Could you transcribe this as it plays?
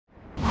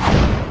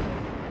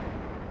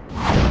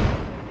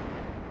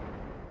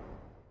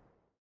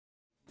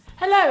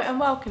Hello and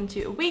welcome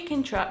to A Week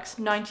in Trucks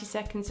 90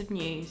 Seconds of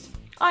News.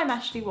 I'm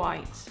Ashley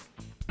White.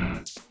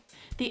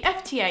 The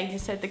FTA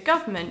has said the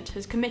government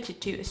has committed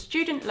to a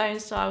student loan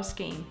style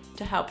scheme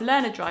to help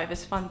learner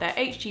drivers fund their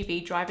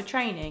HGV driver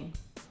training.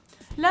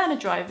 Learner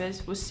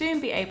drivers will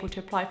soon be able to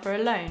apply for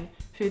a loan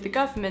through the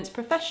government's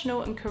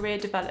Professional and Career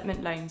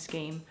Development Loan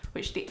Scheme,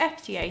 which the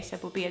FTA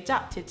said will be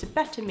adapted to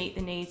better meet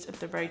the needs of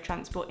the road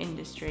transport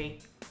industry.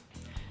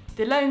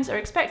 The loans are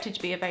expected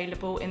to be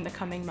available in the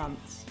coming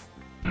months.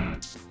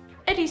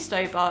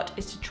 Stobart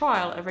is to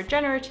trial a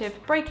regenerative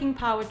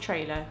braking-powered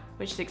trailer,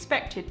 which is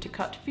expected to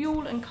cut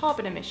fuel and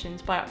carbon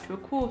emissions by up to a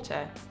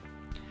quarter.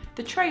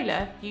 The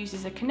trailer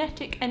uses a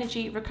kinetic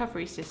energy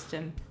recovery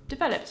system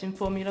developed in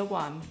Formula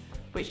 1,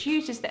 which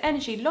uses the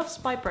energy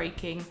lost by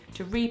braking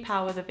to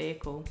repower the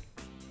vehicle.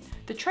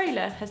 The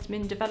trailer has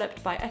been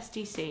developed by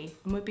SDC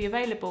and will be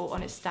available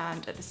on its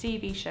stand at the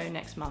CV show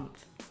next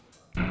month.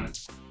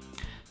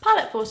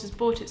 Palletforce has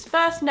bought its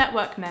first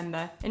network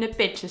member in a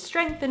bid to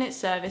strengthen its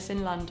service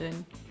in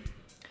London.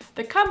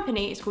 The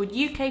company is called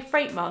UK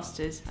Freight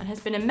Masters and has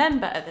been a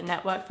member at the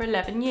network for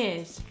 11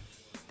 years.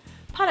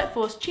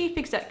 Palletforce Chief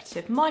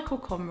Executive Michael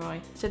Conroy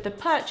said the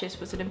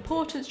purchase was an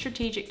important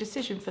strategic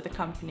decision for the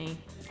company,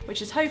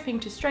 which is hoping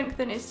to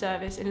strengthen its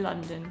service in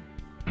London.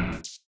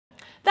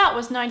 That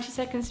was 90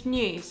 Seconds of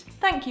News.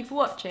 Thank you for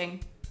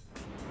watching.